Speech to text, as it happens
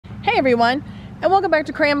everyone, and welcome back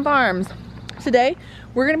to Cram Farms. Today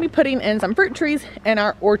we're going to be putting in some fruit trees in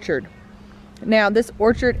our orchard. Now this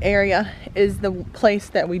orchard area is the place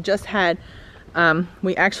that we just had.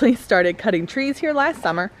 We actually started cutting trees here last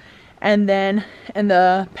summer, and then in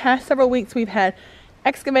the past several weeks we've had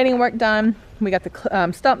excavating work done. We got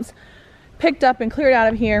the stumps picked up and cleared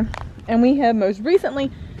out of here, and we have most recently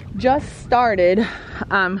just started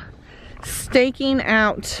staking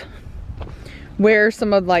out where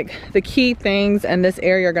some of like the key things in this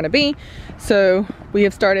area are going to be. So we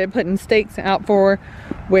have started putting stakes out for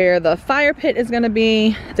where the fire pit is going to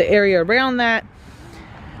be, the area around that,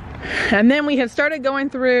 and then we have started going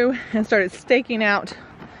through and started staking out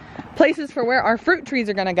places for where our fruit trees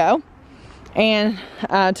are going to go. And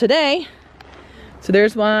today, so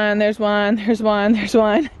there's one, there's one, there's one, there's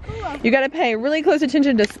one. You got to pay really close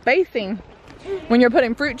attention to spacing when you're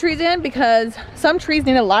putting fruit trees in, because some trees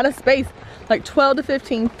need a lot of space, like 12 to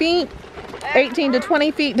 15 feet, 18 to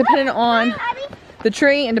 20 feet, depending on the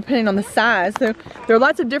tree and depending on the size. So there are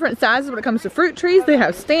lots of different sizes when it comes to fruit trees. They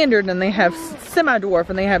have standard and they have semi-dwarf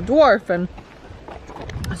and they have dwarf, and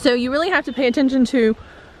so you really have to pay attention to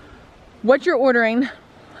what you're ordering,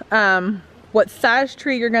 what size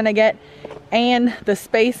tree you're gonna get, and the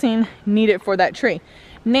spacing needed for that tree.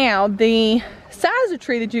 Now the size of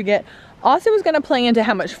tree that you get also is gonna play into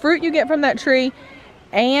how much fruit you get from that tree,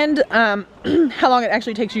 and how long it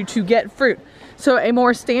actually takes you to get fruit. So a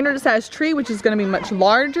more standard sized tree, which is going to be much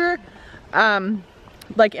larger,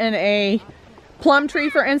 like in a plum tree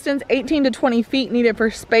for instance, 18 to 20 feet needed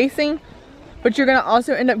for spacing, but you're going to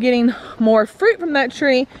also end up getting more fruit from that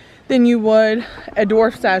tree than you would a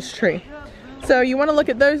dwarf sized tree. So you want to look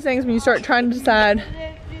at those things when you start trying to decide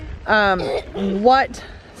what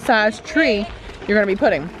size tree you're going to be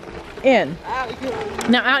putting in.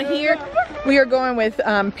 Now out here we are going with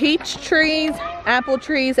peach trees, apple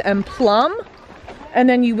trees, and plum. And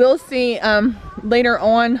then you will see later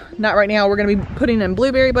on, not right now, we're going to be putting in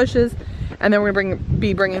blueberry bushes, and then we're going to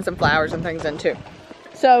be bringing some flowers and things in too.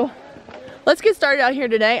 So let's get started out here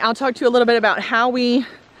today. I'll talk to you a little bit about how we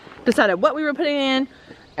decided what we were putting in,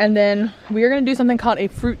 and then we are going to do something called a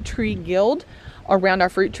fruit tree guild around our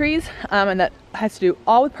fruit trees, and that has to do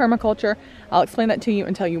all with permaculture. I'll explain that to you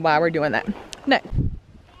and tell you why we're doing that next.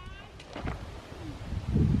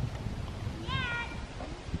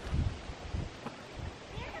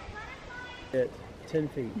 At 10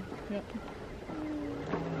 feet. Yep.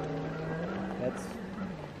 That's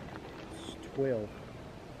 12.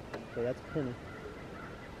 So that's 10.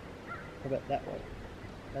 How about that way?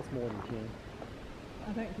 That's more than 10.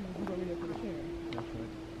 I think this is what we did for the chair. That's right.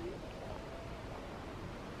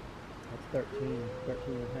 That's 13,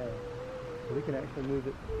 13 and a half. So we can actually move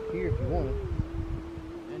it here if you want it.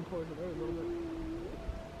 And towards the road a little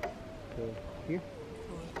bit. So here.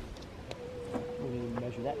 We need to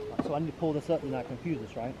measure that spot. So I need to pull this up and not confuse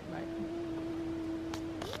us, right? Right.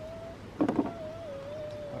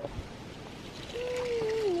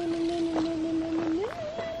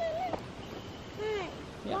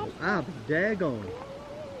 Yeah. Ah, daggone.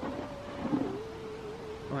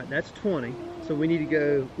 Alright, that's 20. So we need to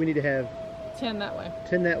go, we need to have 10 that way.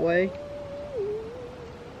 10 that way.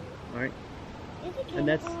 Alright. And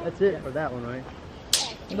that's it for that one, right?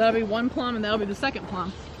 That'll be one plum, and that'll be the second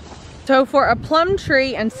plum. So for a plum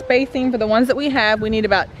tree and spacing for the ones that we have, we need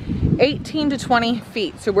about 18 to 20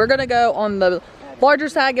 feet. So we're gonna go on the larger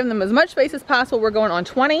side, give them as much space as possible. We're going on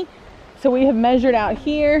 20. So we have measured out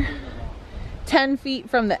here 10 feet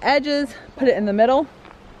from the edges, put it in the middle.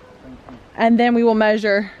 And then we will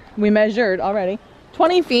measure, we measured already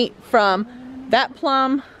 20 feet from that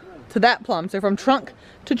plum to that plum. So from trunk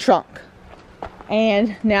to trunk.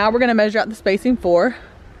 And now we're gonna measure out the spacing for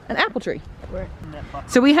an apple tree.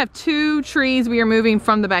 So we have two trees we are moving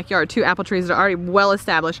from the backyard, two apple trees that are already well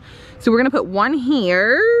established. So we're gonna put one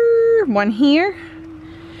here,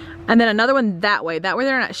 and then another one that way. That way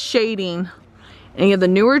they're not shading any of the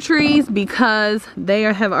newer trees because they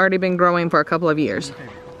have already been growing for a couple of years.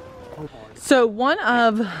 So one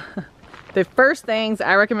of the first things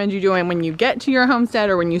I recommend you doing when you get to your homestead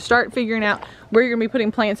or when you start figuring out where you're gonna be putting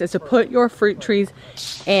plants is to put your fruit trees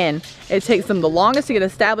in. It takes them the longest to get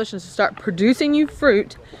established and to start producing you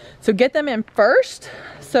fruit. So get them in first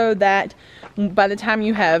so that by the time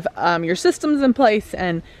you have your systems in place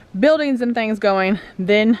and buildings and things going,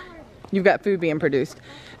 then you've got food being produced.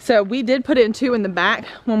 So we did put in two in the back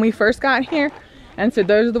when we first got here. And so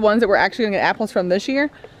those are the ones that we're actually gonna get apples from this year.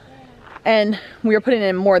 And we are putting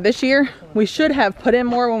in more this year. We should have put in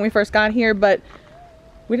more when we first got here, but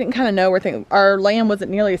we didn't kind of know where our land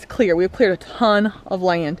wasn't nearly as clear. We've cleared a ton of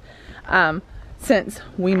land since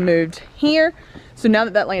we moved here. So now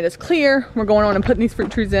that that land is clear, we're going on and putting these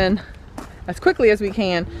fruit trees in as quickly as we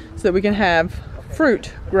can so that we can have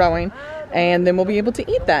fruit growing, and then we'll be able to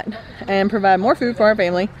eat that and provide more food for our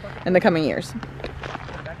family in the coming years.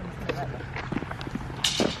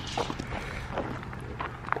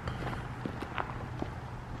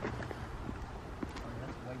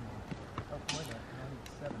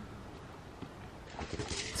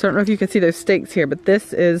 So I don't know if you can see those stakes here, but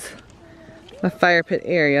this is the fire pit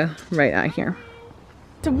area right out here.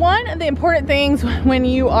 So one of the important things when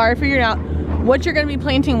you are figuring out what you're going to be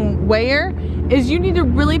planting where is you need to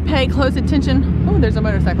really pay close attention. Oh, there's a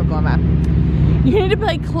motorcycle going by. You need to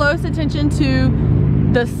pay close attention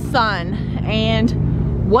to the sun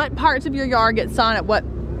and what parts of your yard get sun at what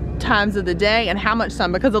times of the day and how much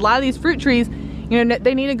sun, because a lot of these fruit trees, you know,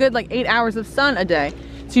 they need a good like 8 hours of sun a day.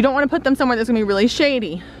 So you don't want to put them somewhere that's going to be really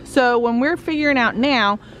shady. So when we're figuring out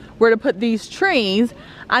now where to put these trees,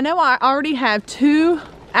 I know I already have 2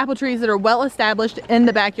 apple trees that are well established in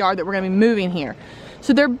the backyard that we're going to be moving here.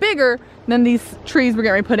 So they're bigger than these trees we're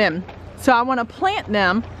going to put in. So I want to plant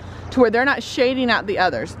them to where they're not shading out the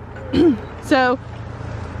others. So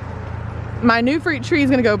my new fruit tree is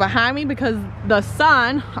going to go behind me because the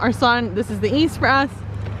sun, our sun, this is the east for us.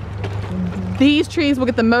 These trees will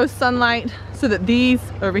get the most sunlight so that these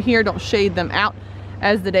over here don't shade them out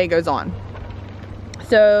as the day goes on.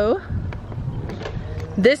 So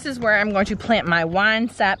this is where I'm going to plant my wine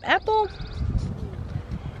sap apple.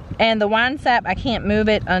 And the wine sap, I can't move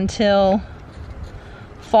it until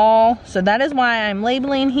fall. So that is why I'm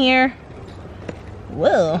labeling here.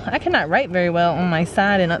 Whoa, I cannot write very well on my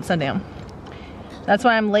side and upside down. That's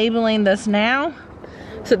why I'm labeling this now.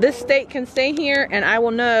 So this stake can stay here and I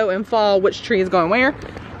will know in fall which tree is going where,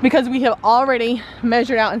 because we have already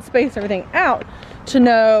measured out and spaced everything out to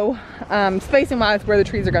know spacing wise where the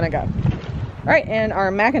trees are gonna go. All right, and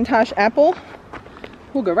our Macintosh apple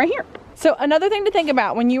will go right here. So another thing to think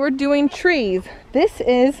about when you are doing trees, this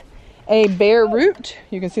is a bare root.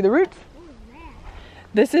 You can see the roots.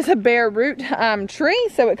 This is a bare root tree,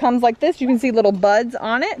 so it comes like this. You can see little buds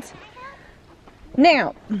on it.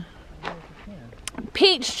 Now,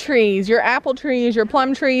 peach trees, your apple trees, your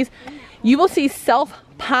plum trees, you will see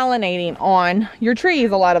self-pollinating on your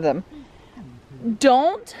trees, a lot of them.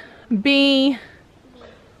 Don't be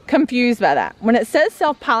confused by that. When it says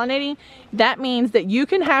self-pollinating, that means that you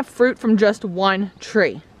can have fruit from just one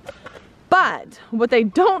tree. But what they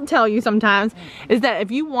don't tell you sometimes is that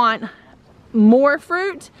if you want more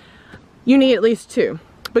fruit, you need at least 2,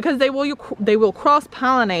 because they will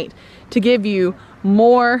cross-pollinate to give you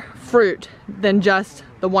more fruit than just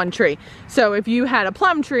the one tree. So if you had a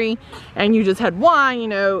plum tree and you just had one, you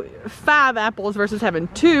know, 5 apples versus having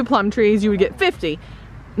 2 plum trees, you would get 50.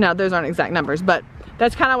 Now those aren't exact numbers, but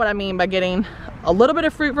that's kind of what I mean by getting a little bit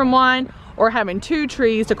of fruit from one or having 2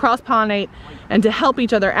 trees to cross-pollinate and to help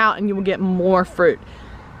each other out, and you will get more fruit.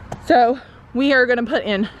 So we are going to put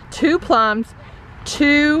in 2 plums,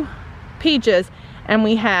 2 peaches, and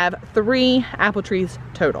we have 3 apple trees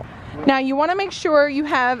total. Now you want to make sure you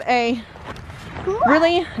have a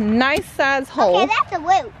really nice size hole. Okay, that's a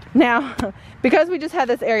root. Now, because we just had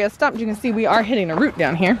this area stumped, you can see we are hitting a root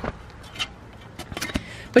down here.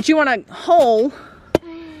 But you want a hole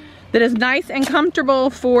that is nice and comfortable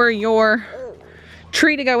for your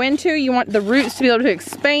tree to go into. You want the roots to be able to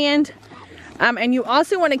expand. And you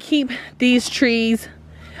also want to keep these trees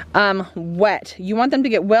wet. You want them to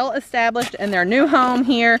get well established in their new home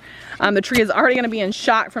here. The tree is already going to be in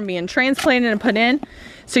shock from being transplanted and put in.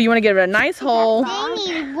 So you want to give it a nice hole. They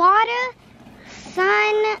need water,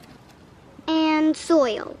 sun, and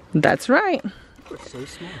soil. That's right. So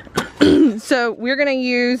small. So we're going to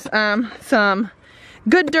use some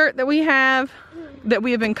good dirt that we have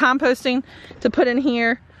been composting to put in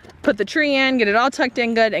here. Put the tree in, get it all tucked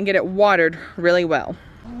in good, and get it watered really well.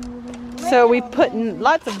 So we put in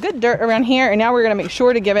lots of good dirt around here, and now we're going to make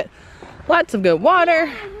sure to give it lots of good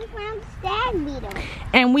water. We found stag beetle.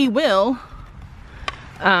 And we will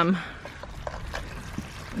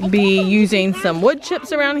be using some wood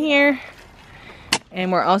chips around here.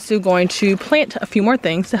 And we're also going to plant a few more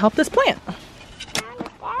things to help this plant. Found a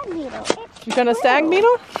stag beetle. You found a stag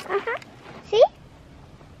beetle? Uh-huh. See?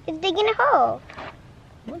 It's digging a hole.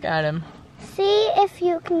 Look at him. See if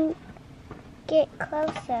you can get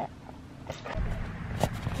closer.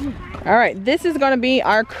 All right, this is going to be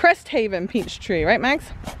our Cresthaven peach tree, right, Max?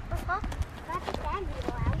 Uh-huh. Got the stag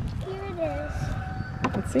beetle out. Here it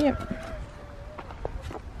is. Let's see it.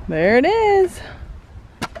 There it is.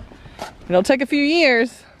 It'll take a few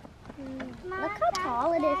years. Look how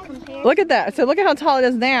tall it is compared. Look at that. So look at how tall it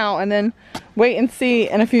is now, and then wait and see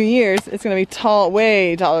in a few years, it's going to be tall,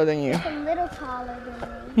 way taller than you. It's a little taller.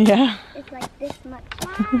 Yeah. It's like this much.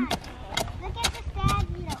 Mom, look at the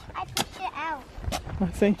sad needle. I pushed it out.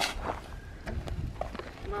 Let's see.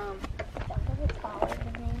 Mom. It's taller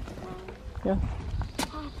than me. Yeah.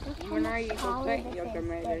 When are you going to take your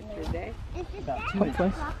tomatoes today? Is this About that 2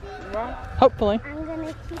 Hopefully. fluffy? Hopefully. I'm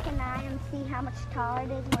gonna keep an eye and see how much taller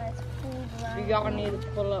it is when it's full Do grown. y'all need to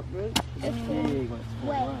pull up roots? That's big when it's full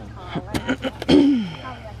Way grown. taller.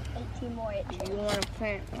 Probably like 18 more inches. You want to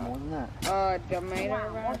plant More than that. tomato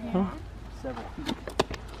around here? Huh? Several feet.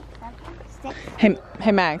 6,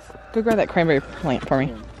 Hey Max, go grab that cranberry plant for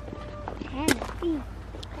me. 10 feet.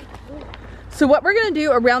 So what we're gonna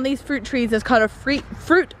do around these fruit trees is called a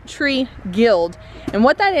fruit tree guild. And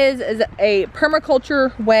what that is a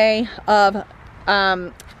permaculture way of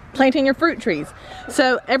planting your fruit trees.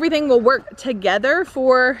 So everything will work together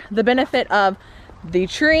for the benefit of the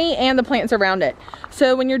tree and the plants around it.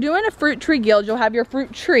 So when you're doing a fruit tree guild, you'll have your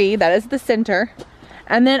fruit tree, that is the center.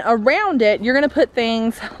 And then around it, you're gonna put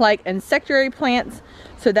things like insectary plants.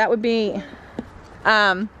 So that would be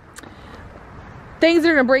things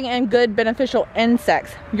that are gonna bring in good beneficial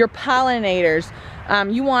insects. Your pollinators.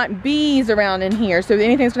 You want bees around in here, so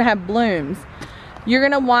anything's gonna have blooms. We're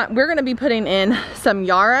gonna be putting in some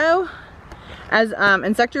yarrow as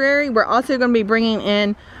insectary. We're also gonna be bringing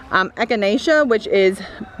in echinacea, which is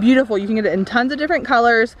beautiful. You can get it in tons of different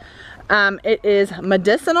colors. It is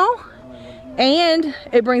medicinal and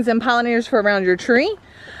it brings in pollinators for around your tree.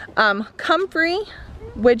 Comfrey,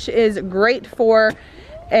 which is great for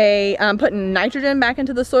putting nitrogen back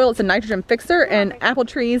into the soil. It's a nitrogen fixer, and apple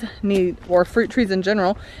trees or fruit trees in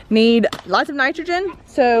general, need lots of nitrogen.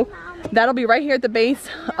 So that'll be right here at the base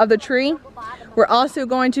of the tree. We're also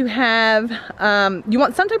going to have, you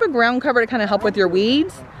want some type of ground cover to kind of help with your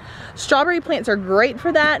weeds. Strawberry plants are great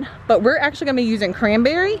for that, but we're actually gonna be using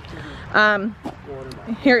cranberry.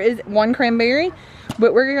 Here is one cranberry,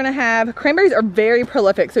 but we're gonna have, cranberries are very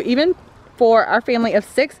prolific. So even for our family of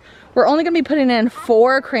 6, we're only gonna be putting in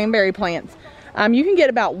 4 cranberry plants. You can get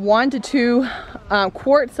about 1 to 2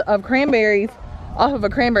 quarts of cranberries off of a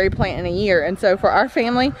cranberry plant in a year. And so for our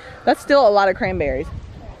family, that's still a lot of cranberries.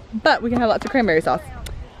 But we can have lots of cranberry sauce.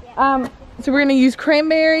 So we're gonna use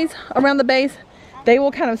cranberries around the base. They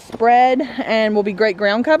will kind of spread and will be great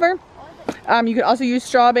ground cover. You could also use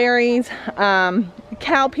strawberries.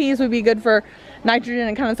 Cow peas would be good for nitrogen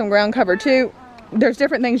and kind of some ground cover too. There's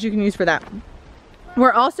different things you can use for that.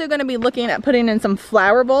 We're also going to be looking at putting in some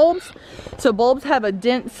flower bulbs. So bulbs have a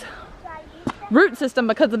dense root system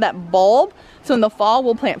because of that bulb. So in the fall,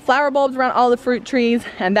 we'll plant flower bulbs around all the fruit trees,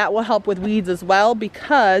 and that will help with weeds as well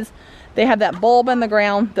because they have that bulb in the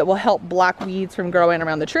ground that will help block weeds from growing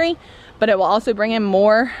around the tree, but it will also bring in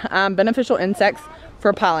more beneficial insects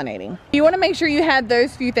for pollinating. You want to make sure you have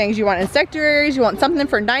those few things. You want insectaries, you want something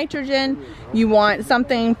for nitrogen, you want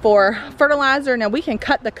something for fertilizer. Now we can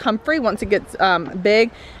cut the comfrey once it gets big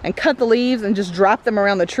and cut the leaves and just drop them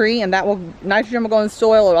around the tree, and that will, nitrogen will go in the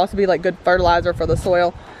soil. It'll also be like good fertilizer for the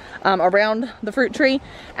soil around the fruit tree.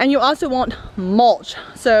 And you also want mulch.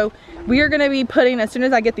 So we are going to be putting, as soon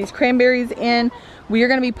as I get these cranberries in, we are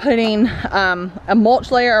going to be putting a mulch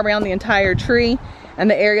layer around the entire tree and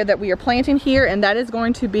the area that we are planting here, and that is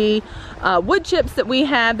going to be wood chips that we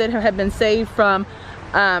have that have been saved from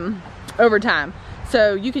over time.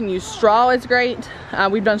 So you can use straw, is great.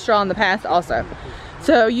 We've done straw in the past also.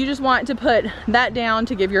 So you just want to put that down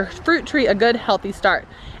to give your fruit tree a good healthy start.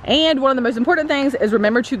 And one of the most important things is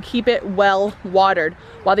remember to keep it well watered.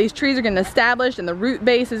 While these trees are getting established and the root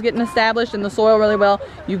base is getting established in the soil really well,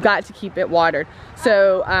 you've got to keep it watered.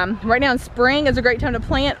 So right now in spring is a great time to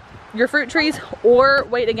plant your fruit trees, or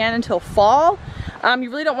wait again until fall. You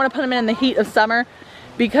really don't want to put them in the heat of summer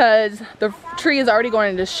because the tree is already going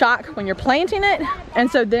into shock when you're planting it. And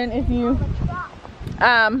so then if you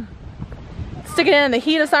stick it in the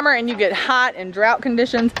heat of summer and you get hot and drought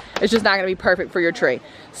conditions, it's just not going to be perfect for your tree.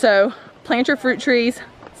 So plant your fruit trees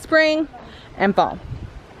spring and fall.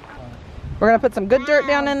 We're going to put some good dirt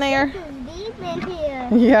down in there. Deep in here.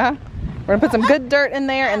 Yeah, we're going to put some good dirt in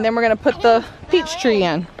there, and then we're going to put the peach tree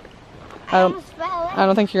in. I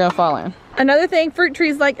don't think you're gonna fall in. Another thing fruit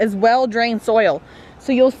trees like is well-drained soil.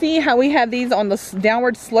 So you'll see how we have these on the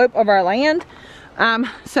downward slope of our land.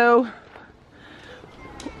 So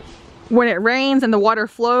when it rains and the water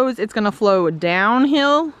flows, it's gonna flow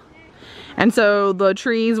downhill. And so the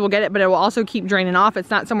trees will get it, but it will also keep draining off. It's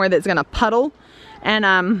not somewhere that's gonna puddle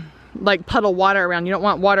and like puddle water around. You don't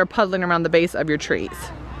want water puddling around the base of your trees.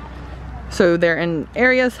 So they're in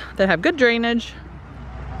areas that have good drainage,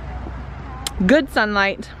 good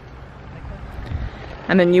sunlight,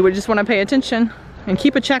 and then you would just want to pay attention and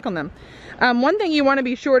keep a check on them. One thing you want to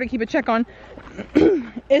be sure to keep a check on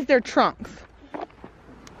is their trunks.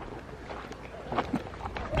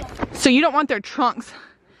 So you don't want their trunks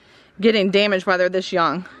getting damaged while they're this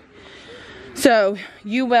young. So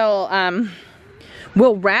you will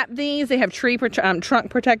wrap these. They have tree trunk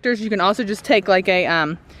protectors. You can also just take like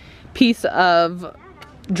a piece of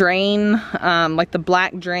drain, like the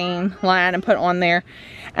black drain line, and put on there,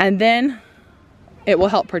 and then it will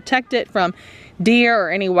help protect it from deer or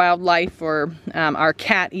any wildlife, or our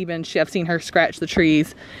cat even. I've seen her scratch the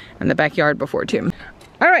trees in the backyard before too.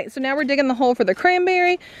 All right, so now we're digging the hole for the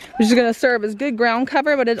cranberry, which is gonna serve as good ground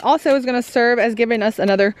cover, but it also is gonna serve as giving us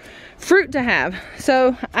another fruit to have.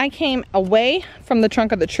 So I came away from the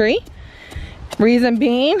trunk of the tree. Reason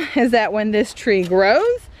being is that when this tree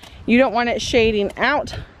grows, you don't want it shading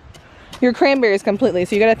out your cranberries completely.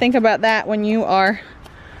 So you gotta think about that when you are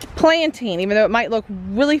planting. Even though it might look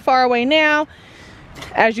really far away now,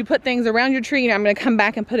 as you put things around your tree, I'm gonna come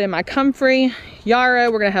back and put in my comfrey,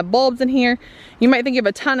 yarrow. We're gonna have bulbs in here. You might think you have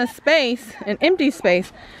a ton of space, an empty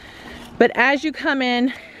space, but as you come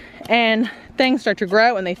in and things start to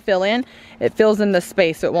grow and they fill in, it fills in the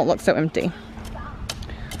space so it won't look so empty.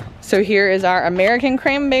 So here is our American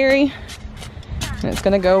cranberry, and it's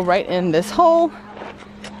gonna go right in this hole,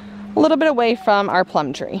 a little bit away from our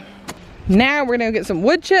plum tree. Now we're gonna get some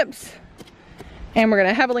wood chips, and we're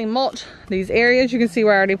gonna heavily mulch these areas. You can see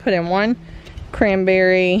where I already put in one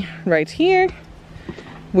cranberry right here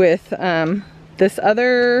with this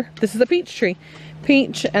is a peach tree.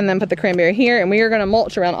 Peach, and then put the cranberry here, and we are gonna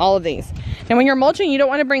mulch around all of these. And when you're mulching, you don't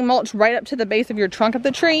wanna bring mulch right up to the base of your trunk of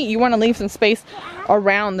the tree. You wanna leave some space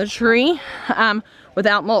around the tree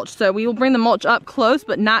without mulch. So we will bring the mulch up close,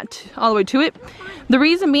 but not all the way to it. The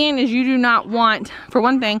reason being is you do not want, for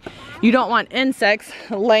one thing, you don't want insects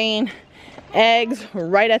laying eggs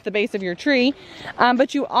right at the base of your tree,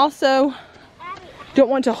 but you also don't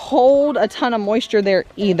want to hold a ton of moisture there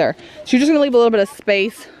either. So you're just gonna leave a little bit of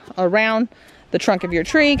space around the trunk of your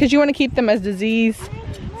tree because you want to keep them as disease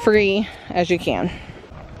free as you can.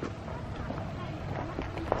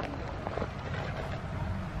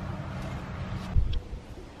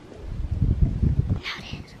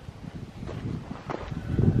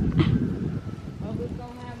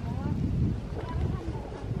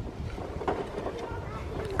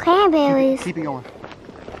 Cranberries. Keep it going.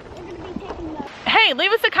 Hey,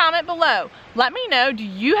 leave us a comment below. Let me know, do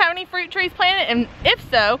you have any fruit trees planted? And if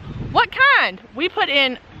so, what kind? We put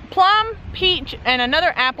in plum, peach, and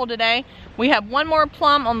another apple today. We have one more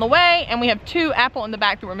plum on the way, and we have 2 apple in the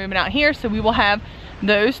back that we're moving out here. So we will have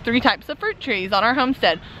those 3 types of fruit trees on our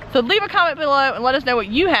homestead. So leave a comment below and let us know what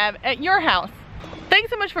you have at your house. Thanks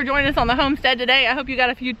so much for joining us on the homestead today. I hope you got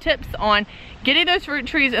a few tips on getting those fruit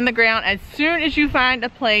trees in the ground as soon as you find a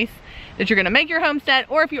place that you're gonna make your homestead,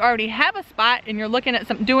 or if you already have a spot and you're looking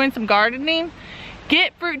at doing some gardening,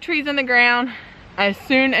 get fruit trees in the ground as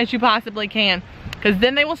soon as you possibly can, because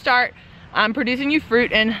then they will start producing you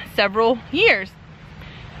fruit in several years.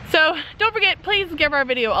 So don't forget, please give our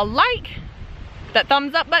video a like, that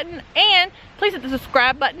thumbs up button, and please hit the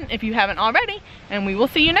subscribe button if you haven't already, and we will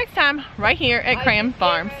see you next time right here at Cram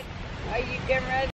Farms. Are you getting ready?